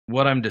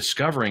what I'm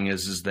discovering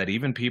is that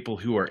even people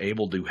who are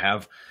able to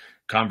have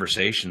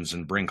conversations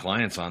and bring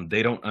clients on,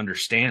 they don't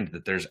understand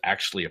that there's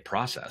actually a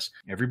process.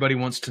 Everybody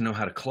wants to know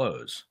how to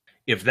close.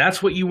 If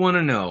that's what you want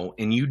to know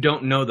and you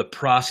don't know the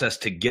process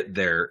to get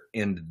there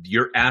and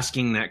you're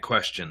asking that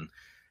question,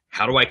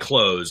 how do I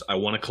close? I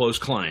want to close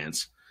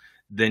clients.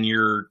 Then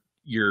you're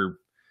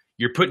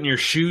putting your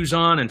shoes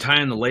on and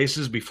tying the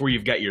laces before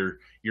you've got your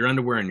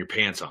underwear and your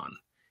pants on.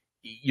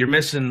 You're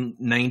missing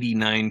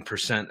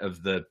 99%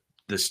 of the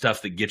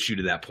stuff that gets you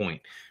to that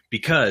point.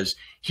 Because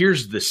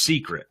here's the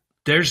secret.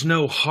 There's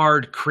no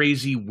hard,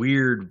 crazy,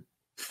 weird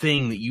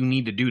thing that you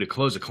need to do to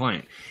close a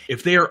client.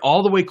 If they are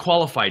all the way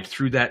qualified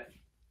through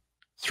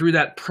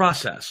that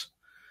process,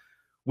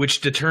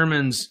 which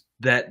determines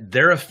that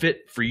they're a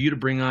fit for you to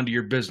bring onto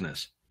your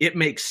business, it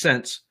makes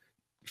sense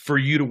for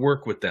you to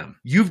work with them.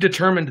 You've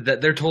determined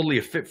that they're totally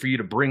a fit for you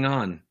to bring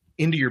on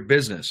into your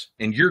business,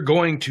 and you're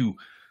going to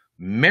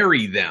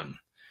marry them.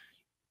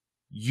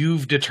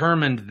 You've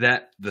determined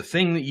that the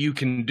thing that you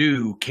can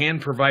do can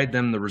provide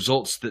them the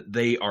results that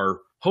they are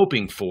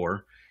hoping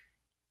for.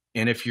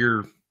 And if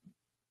you're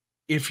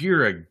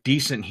a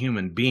decent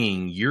human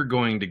being, you're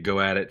going to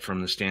go at it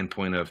from the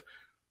standpoint of,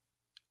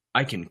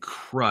 I can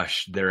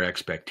crush their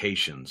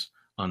expectations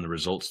on the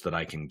results that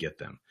I can get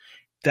them.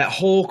 That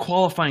whole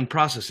qualifying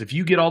process, if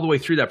you get all the way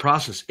through that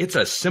process, it's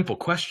a simple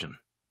question.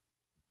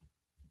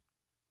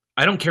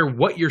 I don't care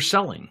what you're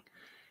selling.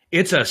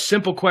 It's a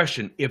simple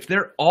question. If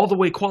they're all the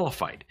way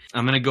qualified,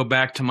 I'm going to go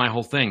back to my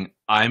whole thing.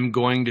 I'm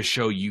going to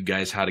show you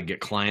guys how to get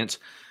clients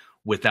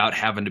without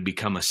having to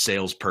become a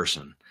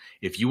salesperson.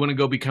 If you want to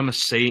go become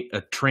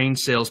a trained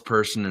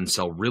salesperson and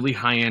sell really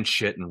high-end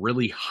shit and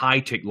really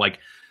high-tech, like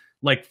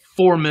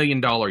 $4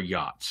 million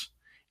yachts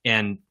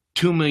and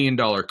 $2 million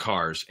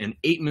cars and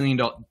 $8 million,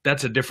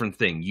 that's a different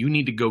thing. You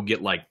need to go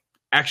get like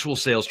actual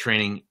sales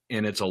training,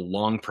 and it's a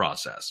long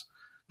process,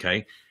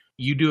 okay?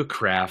 You do a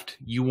craft,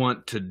 you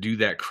want to do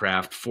that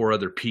craft for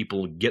other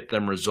people, get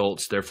them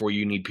results, therefore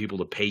you need people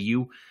to pay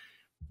you.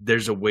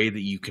 There's a way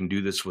that you can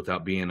do this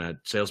without being a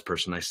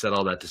salesperson. I said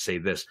all that to say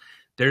this.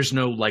 There's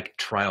no like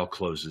trial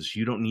closes.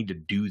 You don't need to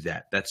do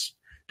that.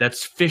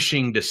 That's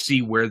fishing to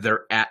see where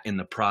they're at in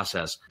the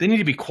process. They need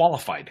to be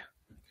qualified.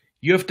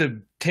 You have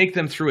to take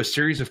them through a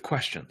series of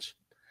questions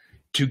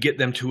to get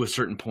them to a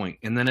certain point.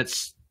 And then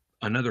it's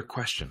another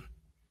question.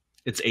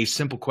 It's a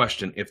simple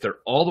question. If they're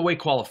all the way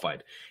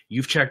qualified,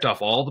 you've checked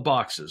off all the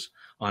boxes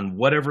on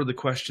whatever the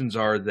questions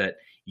are that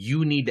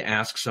you need to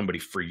ask somebody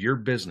for your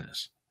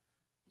business.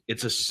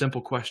 It's a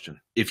simple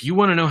question. If you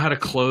want to know how to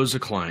close a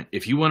client,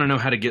 if you want to know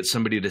how to get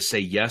somebody to say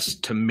yes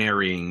to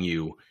marrying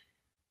you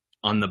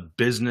on the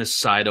business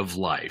side of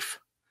life,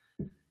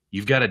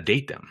 you've got to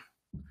date them.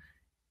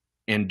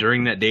 And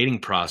during that dating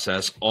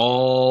process,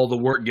 all the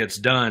work gets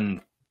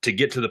done to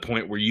get to the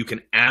point where you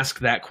can ask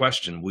that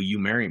question, will you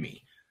marry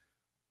me?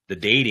 The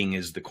dating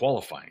is the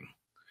qualifying.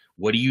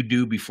 What do you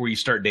do before you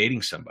start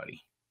dating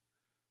somebody?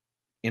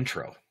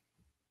 Intro.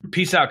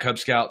 Peace out, Cub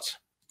Scouts.